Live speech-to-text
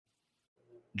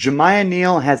Jamiya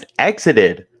Neal has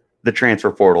exited the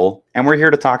transfer portal, and we're here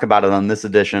to talk about it on this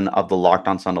edition of the Locked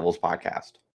On Sun Devils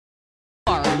podcast.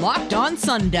 Are Locked On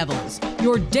Sun Devils,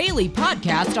 your daily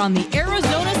podcast on the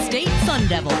Arizona State Sun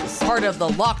Devils, part of the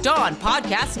Locked On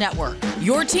Podcast Network,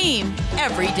 your team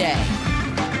every day.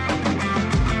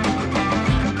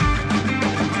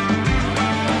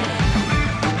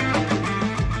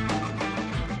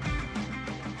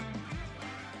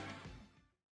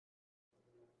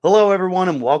 Hello, everyone,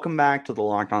 and welcome back to the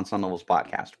Locked On Sun Devils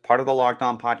podcast, part of the Locked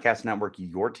On Podcast Network,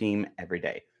 your team every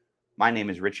day. My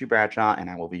name is Richie Bradshaw, and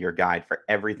I will be your guide for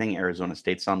everything Arizona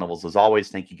State Sun Devils. As always,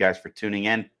 thank you guys for tuning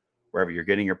in. Wherever you're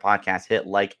getting your podcast, hit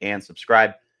like and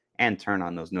subscribe, and turn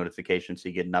on those notifications so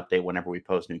you get an update whenever we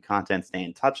post new content. Stay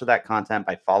in touch with that content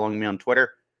by following me on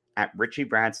Twitter at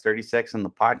RichieBrads36 and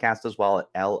the podcast as well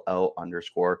at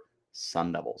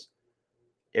LO_Sun Devils.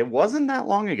 It wasn't that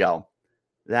long ago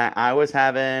that I was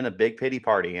having a big pity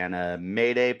party and a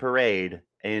May Day parade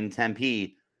in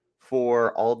Tempe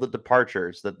for all the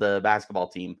departures that the basketball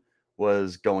team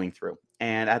was going through.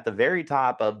 And at the very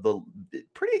top of the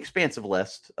pretty expansive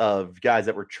list of guys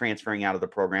that were transferring out of the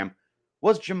program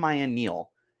was Jamiya Neal.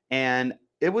 And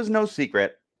it was no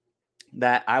secret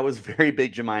that I was a very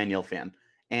big Jamiya Neal fan.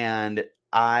 And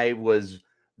I was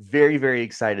very, very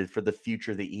excited for the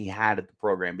future that he had at the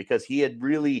program because he had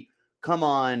really come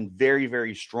on very,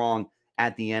 very strong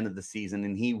at the end of the season.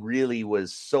 And he really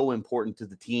was so important to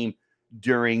the team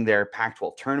during their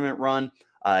Pac-12 tournament run.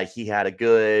 He had a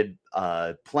good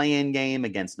play-in game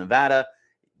against Nevada.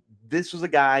 This was a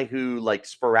guy who, like,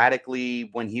 sporadically,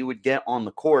 when he would get on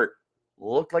the court,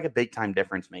 looked like a big-time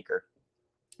difference maker.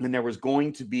 And there was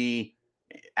going to be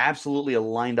absolutely a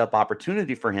lined-up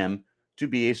opportunity for him to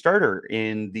be a starter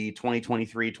in the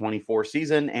 2023-24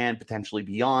 season and potentially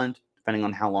beyond, depending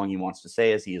on how long he wants to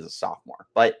stay, as he is a sophomore.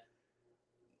 But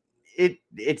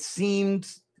it seemed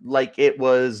like it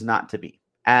was not to be,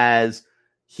 as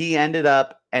he ended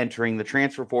up entering the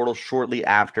transfer portal shortly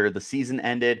after the season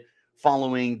ended,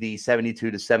 following the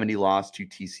 72-70 loss to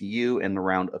TCU in the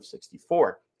round of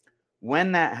 64.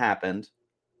 When that happened,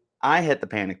 I hit the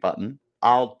panic button.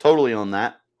 I'll totally own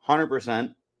that.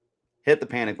 100% hit the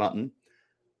panic button.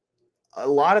 A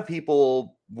lot of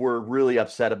people were really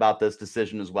upset about this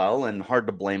decision as well, and hard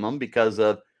to blame them because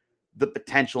of the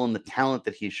potential and the talent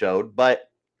that he showed.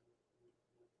 But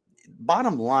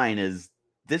bottom line is,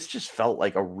 this just felt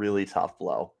like a really tough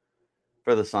blow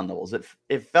for the Sun Devils.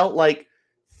 It felt like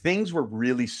things were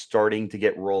really starting to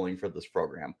get rolling for this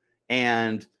program.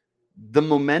 And the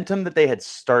momentum that they had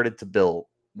started to build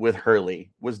with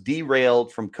Hurley was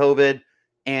derailed from COVID,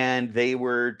 and they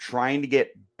were trying to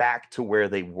get back to where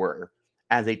they were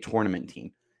as a tournament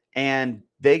team. And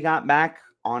they got back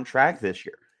on track this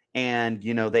year. And,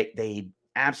 you know, they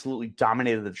absolutely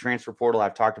dominated the transfer portal.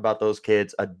 I've talked about those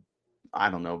kids,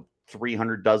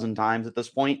 300 dozen times at this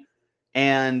point.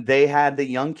 And they had the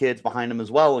young kids behind them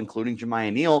as well, including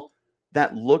Jamiya Neal,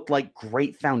 that looked like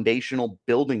great foundational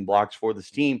building blocks for this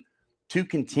team to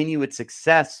continue its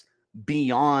success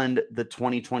beyond the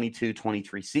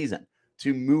 2022-23 season,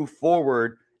 to move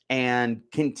forward and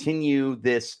continue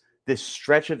this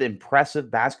stretch of impressive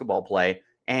basketball play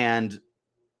and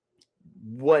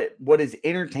what is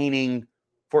entertaining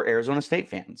for Arizona State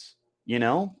fans. You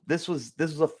know, this was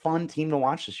a fun team to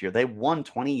watch this year. They won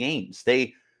 20 games.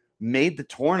 They made the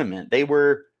tournament. They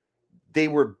were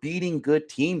beating good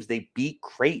teams. They beat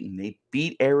Creighton. They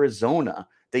beat Arizona.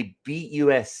 They beat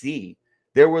USC.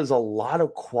 There was a lot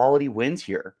of quality wins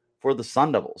here for the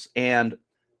Sun Devils, and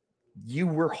you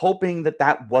were hoping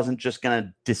that wasn't just going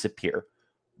to disappear.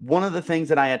 One of the things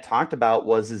that I had talked about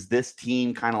is this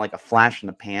team kind of like a flash in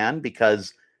the pan,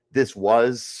 because this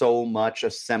was so much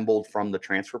assembled from the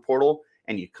transfer portal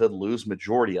and you could lose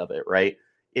majority of it, right?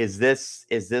 Is this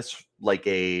like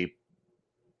a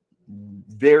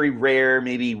very rare,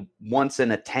 maybe once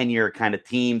in a 10-year kind of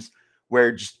teams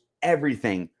where just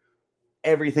everything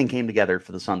came together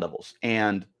for the Sun Devils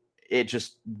and it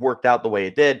just worked out the way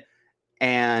it did?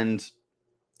 And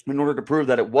in order to prove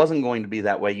that it wasn't going to be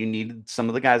that way, you needed some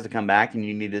of the guys to come back, and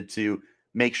you needed to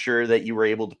make sure that you were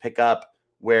able to pick up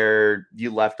where you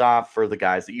left off for the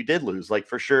guys that you did lose. Like,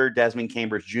 for sure, Desmond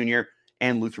Cambridge Jr.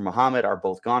 and Luther Muhammad are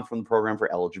both gone from the program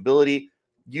for eligibility.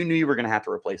 You knew you were going to have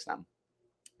to replace them.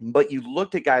 But you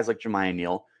looked at guys like Jamiya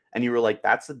Neal, and you were like,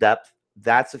 that's the depth.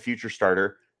 That's a future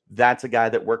starter. That's a guy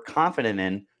that we're confident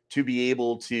in to be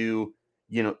able to,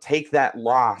 you know, take that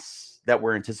loss that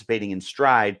we're anticipating in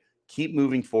stride, keep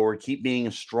moving forward, keep being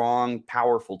a strong,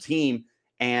 powerful team,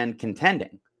 and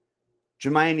contending.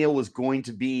 Jamiya Neal was going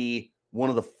to be one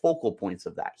of the focal points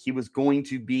of that. He was going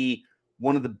to be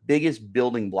one of the biggest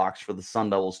building blocks for the Sun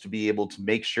Devils to be able to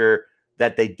make sure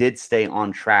that they did stay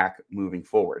on track moving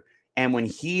forward. And when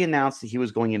he announced that he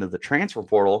was going into the transfer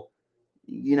portal,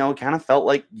 it kind of felt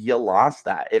like you lost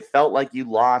that. It felt like you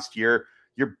lost your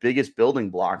biggest building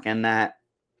block, and that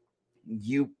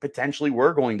you potentially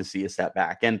were going to see a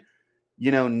setback. And,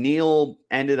 Neal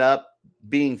ended up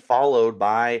being followed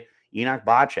by Enoch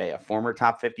Bache, a former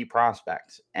top 50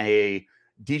 prospect, a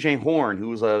DJ Horn, who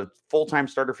was a full-time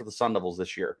starter for the Sun Devils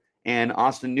this year, and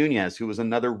Austin Nunez, who was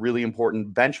another really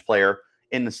important bench player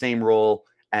in the same role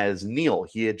as Neal.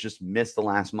 He had just missed the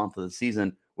last month of the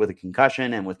season with a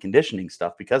concussion and with conditioning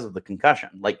stuff because of the concussion.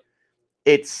 Like,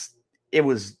 it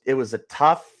was a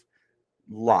tough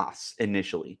loss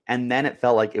initially, and then it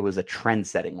felt like it was a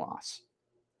trend-setting loss.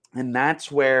 And that's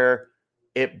where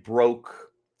it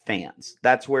broke fans.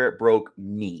 That's where it broke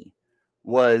me,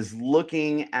 was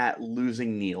looking at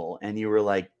losing Neal, and you were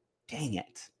like, dang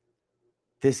it.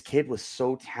 This kid was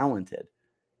so talented,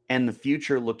 and the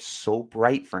future looked so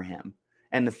bright for him,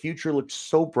 and the future looked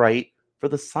so bright for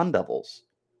the Sun Devils.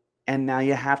 And now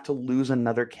you have to lose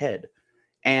another kid.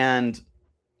 And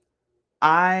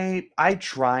I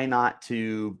try not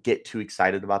to get too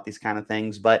excited about these kind of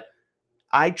things, but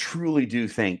I truly do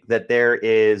think that there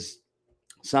is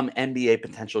some NBA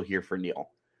potential here for Neal.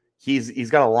 He's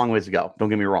got a long ways to go. Don't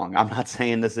get me wrong. I'm not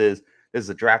saying this is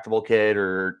a draftable kid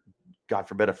or, God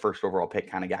forbid, a first overall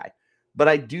pick kind of guy. But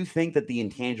I do think that the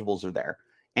intangibles are there.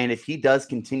 And if he does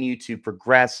continue to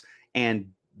progress and,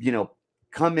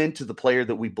 come into the player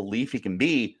that we believe he can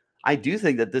be, I do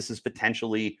think that this is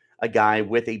potentially a guy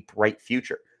with a bright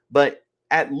future. But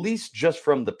at least just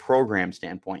from the program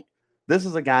standpoint, this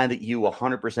is a guy that you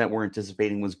 100% were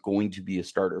anticipating was going to be a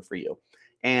starter for you.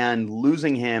 And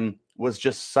losing him was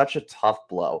just such a tough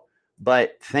blow.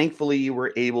 But thankfully, you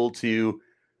were able to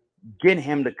get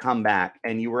him to come back,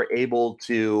 and you were able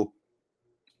to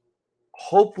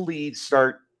hopefully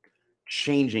start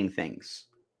changing things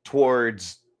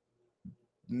towards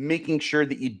making sure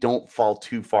that you don't fall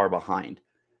too far behind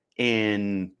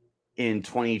in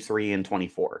 23 and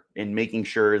 24, and making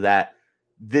sure that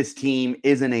this team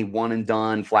isn't a one and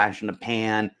done, flash in the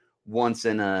pan, once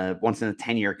in a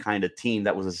 10-year kind of team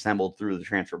that was assembled through the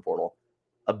transfer portal.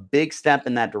 A big step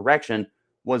in that direction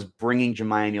was bringing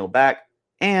Jamiya Neal back,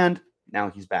 and now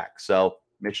he's back. So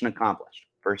mission accomplished.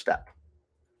 First step.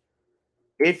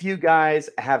 If you guys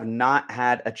have not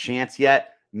had a chance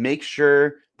yet, make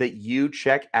sure that you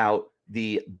check out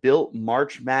the Built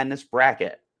March Madness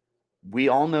bracket. We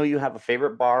all know you have a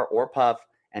favorite bar or puff,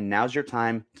 and now's your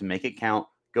time to make it count.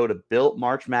 Go to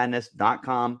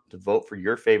builtmarchmadness.com to vote for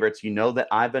your favorites. You know that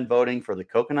I've been voting for the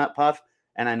coconut puff,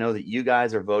 and I know that you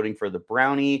guys are voting for the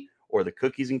brownie or the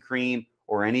cookies and cream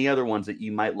or any other ones that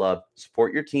you might love.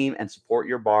 Support your team and support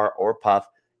your bar or puff.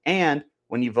 And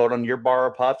when you vote on your bar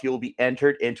or puff, you will be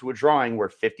entered into a drawing where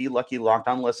 50 lucky Locked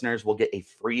On listeners will get a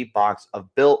free box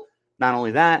of Built. Not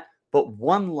only that, but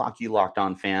one lucky Locked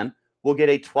On fan will get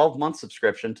a 12-month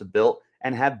subscription to Built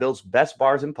and have Built's best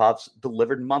bars and puffs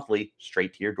delivered monthly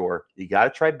straight to your door. You got to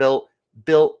try Built.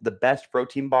 Built, the best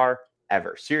protein bar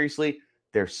ever. Seriously,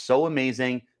 they're so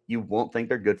amazing. You won't think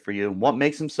they're good for you. And what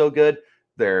makes them so good?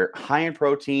 They're high in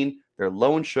protein, they're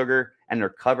low in sugar, and they're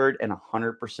covered in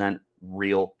 100%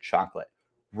 real chocolate.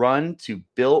 Run to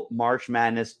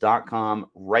builtmarchmadness.com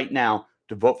right now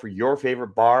to vote for your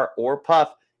favorite bar or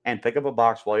puff and pick up a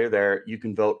box while you're there. You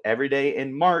can vote every day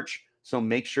in March, so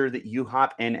make sure that you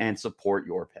hop in and support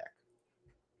your pick.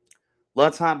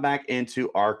 Let's hop back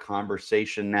into our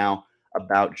conversation now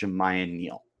about Jamiya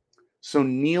Neal. So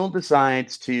Neal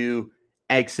decides to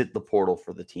exit the portal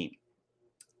for the team.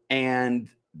 And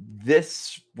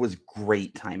this was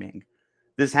great timing.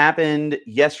 This happened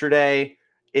yesterday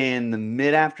in the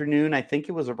mid-afternoon. I think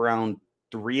it was around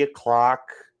 3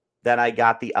 o'clock that I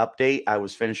got the update. I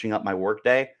was finishing up my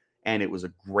workday, and it was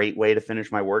a great way to finish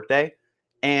my workday.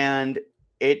 And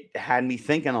it had me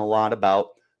thinking a lot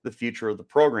about the future of the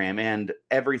program and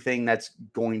everything that's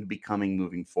going to be coming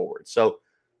moving forward. So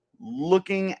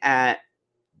looking at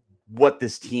what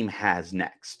this team has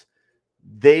next,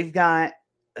 they've got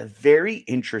a very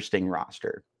interesting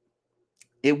roster.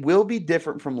 It will be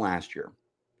different from last year,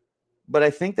 but I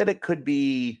think that it could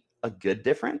be a good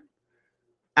different.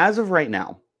 As of right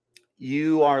now,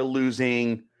 you are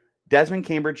losing Desmond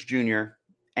Cambridge Jr.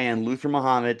 and Luther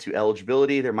Muhammad to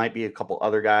eligibility. There might be a couple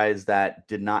other guys that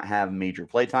did not have major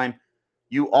playtime.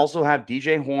 You also have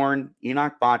DJ Horn,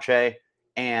 Enoch Bache,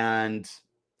 and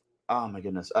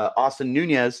Austin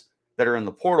Nunez that are in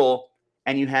the portal.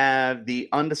 And you have the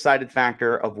undecided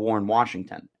factor of Warren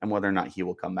Washington and whether or not he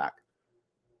will come back.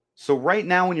 So right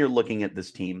now, when you're looking at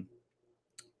this team,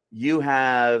 you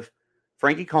have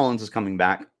Frankie Collins is coming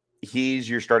back. He's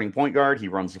your starting point guard. He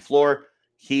runs the floor.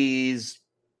 He's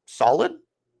solid.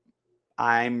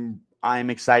 I'm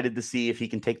excited to see if he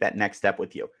can take that next step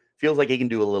with you. Feels like he can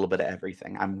do a little bit of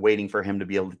everything. I'm waiting for him to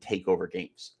be able to take over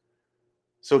games.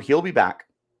 So he'll be back.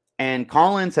 And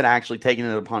Collins had actually taken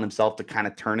it upon himself to kind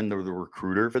of turn into the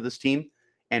recruiter for this team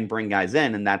and bring guys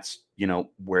in. And that's,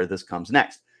 where this comes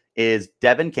next, is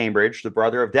Devin Cambridge, the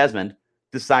brother of Desmond,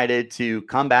 decided to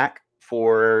come back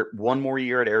for one more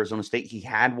year at Arizona State. He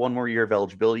had one more year of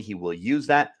eligibility. He will use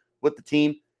that with the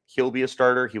team. He'll be a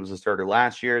starter. He was a starter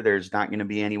last year. There's not going to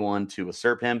be anyone to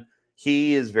usurp him.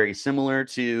 He is very similar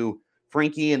to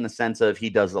Frankie in the sense of he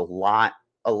does a lot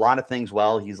of things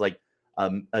well. He's like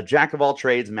a jack of all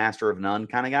trades, master of none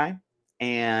kind of guy.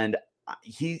 And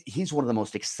he's one of the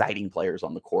most exciting players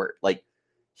on the court. Like,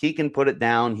 he can put it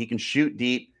down. He can shoot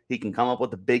deep. He can come up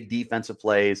with the big defensive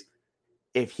plays.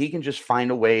 If he can just find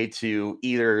a way to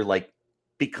either like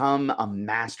become a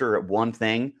master at one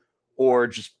thing or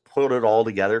just put it all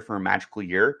together for a magical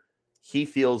year, he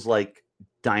feels like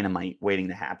dynamite waiting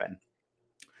to happen.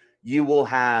 You will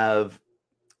have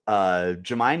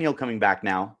Jamiya Neal coming back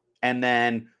now. And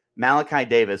then Malachi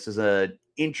Davis is an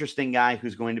interesting guy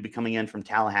who's going to be coming in from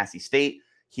Tallahassee State.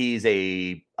 He's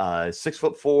a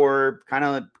 6'4", kind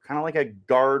of like a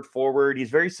guard forward. He's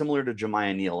very similar to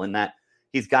Jamiya Neal in that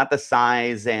he's got the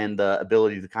size and the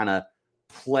ability to kind of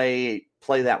play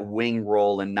that wing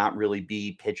role and not really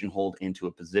be pigeonholed into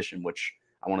a position, which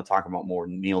I want to talk about more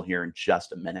Neal here in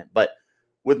just a minute. But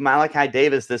with Malachi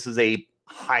Davis, this is a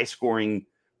high-scoring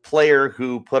player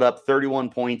who put up 31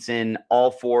 points in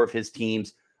all four of his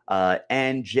teams'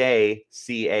 NCAA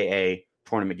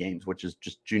tournament games, which is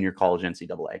just junior college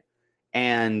NCAA.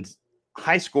 And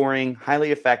high-scoring,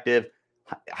 highly effective,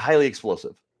 highly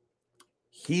explosive.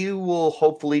 He will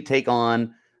hopefully take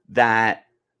on that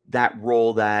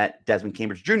role that Desmond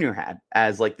Cambridge Jr. had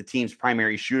as like the team's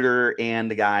primary shooter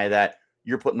and the guy that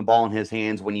you're putting the ball in his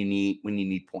hands when you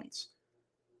need points.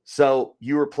 So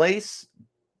you replace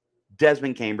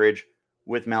Desmond Cambridge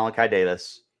with Malachi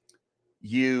Davis.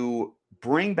 You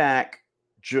bring back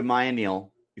Jamiya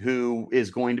Neal, who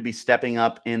is going to be stepping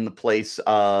up in the place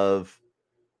of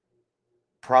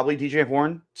probably DJ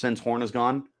Horn, since Horn is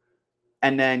gone.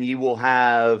 And then you will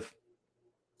have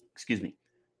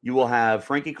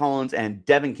Frankie Collins and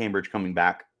Devin Cambridge coming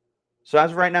back. So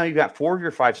as of right now, you've got 4 of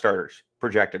your 5 starters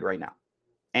projected right now.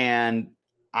 And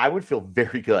I would feel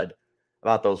very good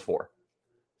about those 4.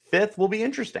 5th will be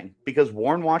interesting because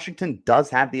Warren Washington does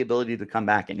have the ability to come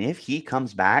back. And if he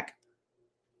comes back,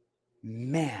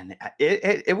 man,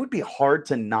 it would be hard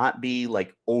to not be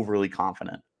like overly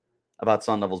confident about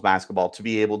Sun Devils basketball to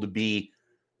be able to be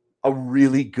a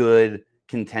really good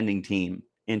contending team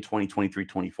in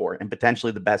 2023-24 and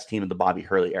potentially the best team of the Bobby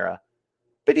Hurley era.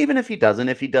 But even if he doesn't,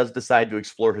 if he does decide to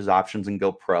explore his options and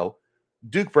go pro,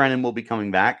 Duke Brennan will be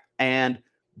coming back. And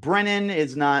Brennan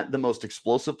is not the most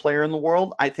explosive player in the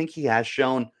world. I think he has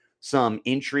shown some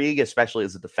intrigue, especially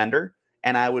as a defender.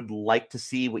 And I would like to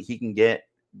see what he can get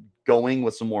going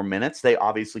with some more minutes. They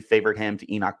obviously favored him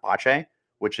to Enoch Bache,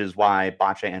 which is why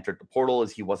Bache entered the portal,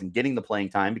 as he wasn't getting the playing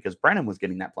time because Brennan was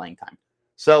getting that playing time.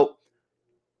 So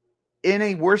in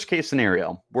a worst case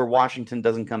scenario where Washington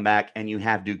doesn't come back and you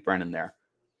have Duke Brennan there,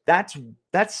 that's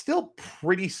still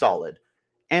pretty solid.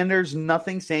 And there's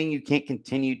nothing saying you can't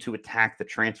continue to attack the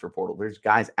transfer portal. There's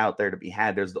guys out there to be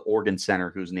had. There's the Oregon center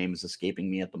whose name is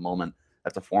escaping me at the moment.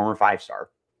 That's a former 5-star.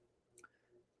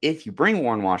 If you bring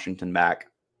Warren Washington back,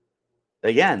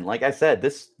 again, like I said,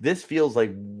 this feels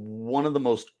like one of the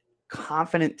most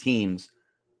confident teams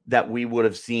that we would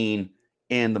have seen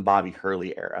in the Bobby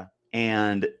Hurley era.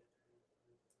 And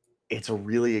it's a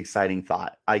really exciting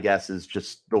thought, I guess, is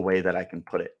just the way that I can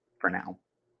put it for now.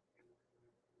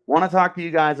 Want to talk to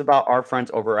you guys about our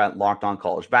friends over at Locked On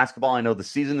College Basketball. I know the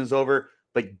season is over,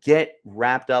 but get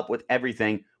wrapped up with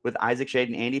everything with Isaac Shade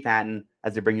and Andy Patton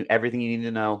as they bring you everything you need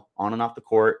to know on and off the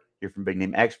court. Hear from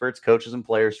big-name experts, coaches, and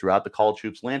players throughout the college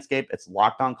hoops landscape. It's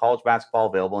Locked On College Basketball,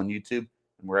 available on YouTube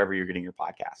and wherever you're getting your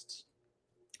podcasts.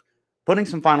 Putting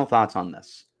some final thoughts on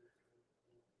this.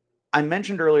 I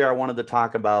mentioned earlier I wanted to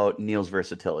talk about Neal's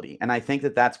versatility, and I think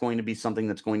that that's going to be something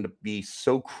that's going to be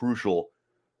so crucial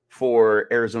for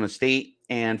Arizona State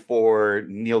and for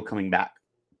Neal coming back.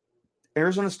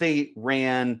 Arizona State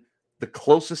ran the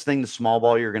closest thing to small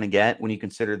ball you're going to get when you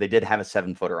consider they did have a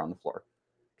 7-footer on the floor,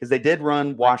 because they did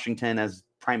run Washington as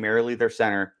primarily their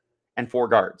center and 4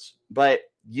 guards. But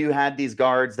you had these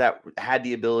guards that had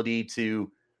the ability to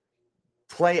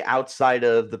play outside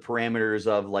of the parameters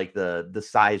of like the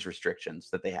size restrictions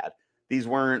that they had. These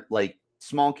weren't like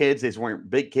small kids. These weren't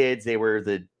big kids. They were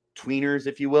the tweeners,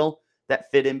 if you will,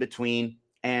 that fit in between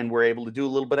and were able to do a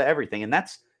little bit of everything. And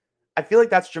I feel like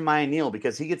that's Jamiya Neal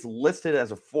because he gets listed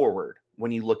as a forward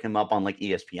when you look him up on like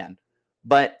ESPN,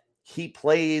 but he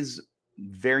plays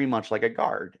very much like a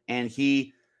guard, and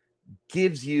he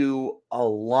gives you a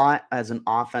lot as an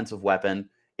offensive weapon.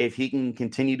 If he can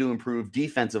continue to improve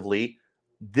defensively,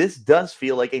 this does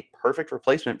feel like a perfect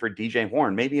replacement for DJ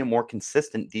Horne, maybe a more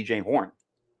consistent DJ Horne.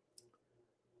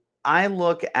 I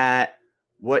look at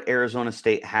what Arizona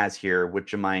State has here with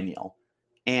Jamiya Neal,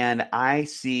 and I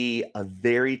see a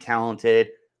very talented,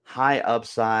 high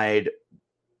upside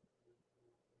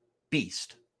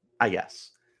beast, I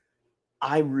guess.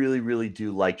 I really, really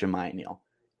do like Jamiya Neal.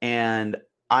 And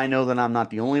I know that I'm not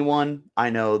the only one.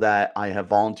 I know that I have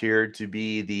volunteered to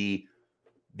be the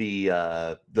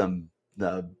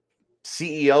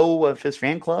CEO of his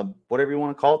fan club, whatever you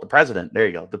want to call it, the president. There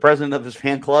you go. The president of his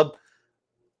fan club.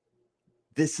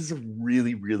 This is a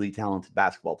really, really talented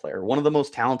basketball player. One of the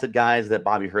most talented guys that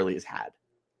Bobby Hurley has had.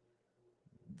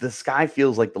 The sky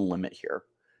feels like the limit here.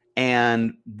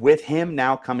 And with him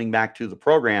now coming back to the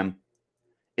program,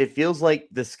 it feels like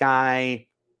the sky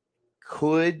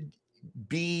could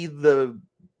be the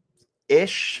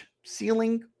ish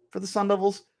ceiling for the Sun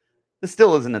Devils. This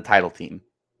still isn't a title team.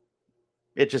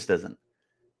 It just isn't.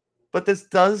 But this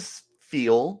does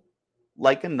feel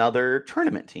like another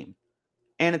tournament team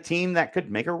and a team that could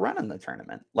make a run in the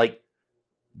tournament. Like,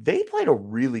 they played a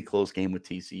really close game with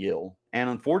TCU. And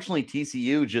unfortunately,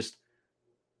 TCU just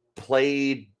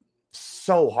played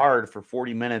so hard for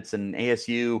 40 minutes, and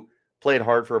ASU played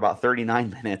hard for about 39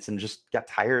 minutes and just got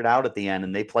tired out at the end,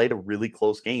 and they played a really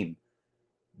close game.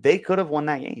 They could have won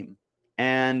that game,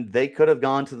 and they could have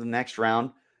gone to the next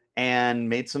round and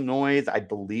made some noise. I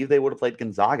believe they would have played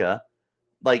Gonzaga.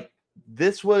 Like,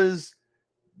 this was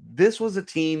a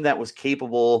team that was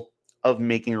capable of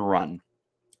making a run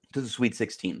to the Sweet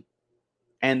 16.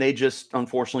 And they just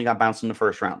unfortunately got bounced in the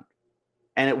first round.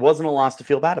 And it wasn't a loss to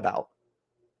feel bad about.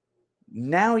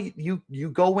 Now you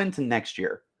go into next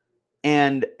year.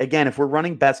 And again, if we're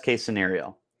running best case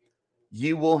scenario,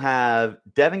 you will have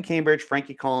Devin Cambridge,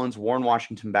 Frankie Collins, Warren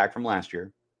Washington back from last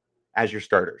year as your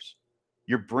starters.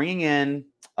 You're bringing in,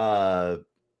 I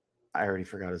already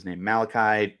forgot his name,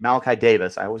 Malachi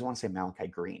Davis. I always want to say Malachi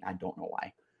Green. I don't know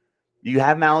why. You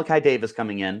have Malachi Davis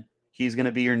coming in. He's going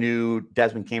to be your new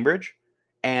Desmond Cambridge.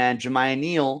 And Jamiya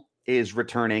Neal is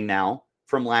returning now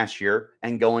from last year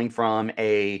and going from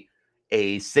a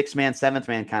sixth-man,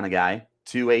 seventh-man kind of guy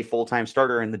to a full-time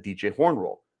starter in the DJ Horne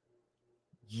role.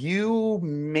 You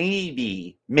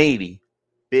maybe,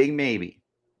 big maybe,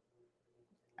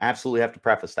 absolutely have to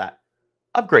preface that,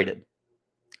 upgraded.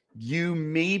 You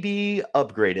may be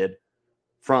upgraded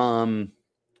from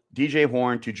DJ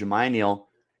Horne to Jamiya Neal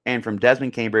and from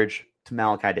Desmond Cambridge to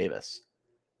Malachi Davis.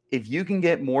 If you can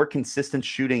get more consistent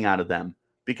shooting out of them,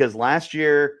 because last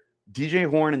year, DJ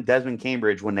Horne and Desmond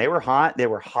Cambridge, when they were hot,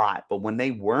 but when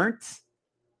they weren't,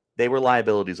 they were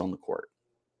liabilities on the court.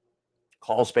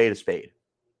 Call a spade.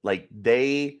 Like,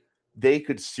 they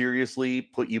could seriously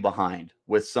put you behind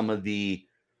with some of the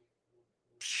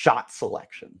shot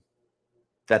selection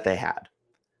that they had.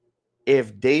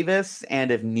 If Davis and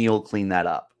if Neal clean that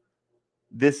up,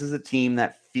 this is a team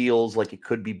that feels like it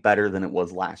could be better than it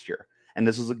was last year. And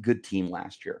this was a good team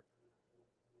last year.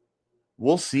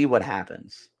 We'll see what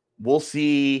happens. We'll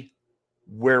see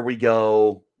where we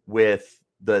go with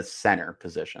the center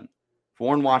position. If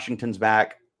Warren Washington's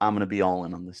back, I'm going to be all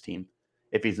in on this team.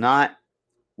 If he's not,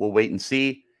 we'll wait and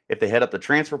see. If they head up the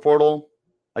transfer portal,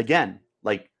 again,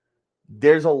 like,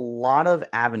 there's a lot of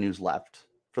avenues left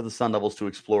for the Sun Devils to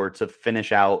explore to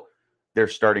finish out their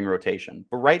starting rotation.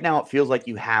 But right now, it feels like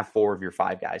you have 4 of your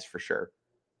 5 guys for sure.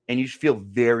 And you should feel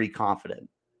very confident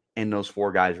in those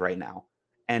 4 guys right now.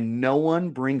 And no one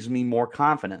brings me more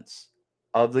confidence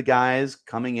of the guys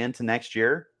coming into next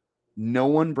year. No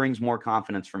one brings more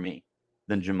confidence for me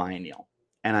than Jamiya Neal.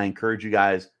 And I encourage you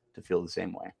guys to feel the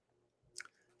same way.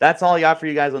 That's all I got for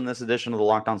you guys on this edition of the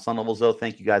Locked On Sun Devils, though.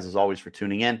 Thank you guys, as always, for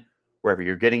tuning in. Wherever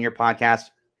you're getting your podcast,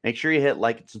 make sure you hit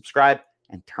like and subscribe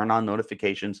and turn on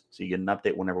notifications so you get an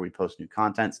update whenever we post new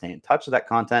content. Stay in touch with that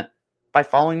content by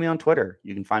following me on Twitter.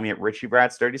 You can find me at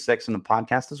RichieBrads36 and the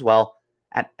podcast as well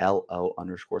at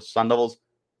LO_Sun Devils.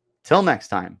 Till next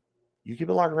time, you keep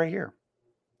it locked right here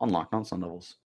on Locked On Sun Devils.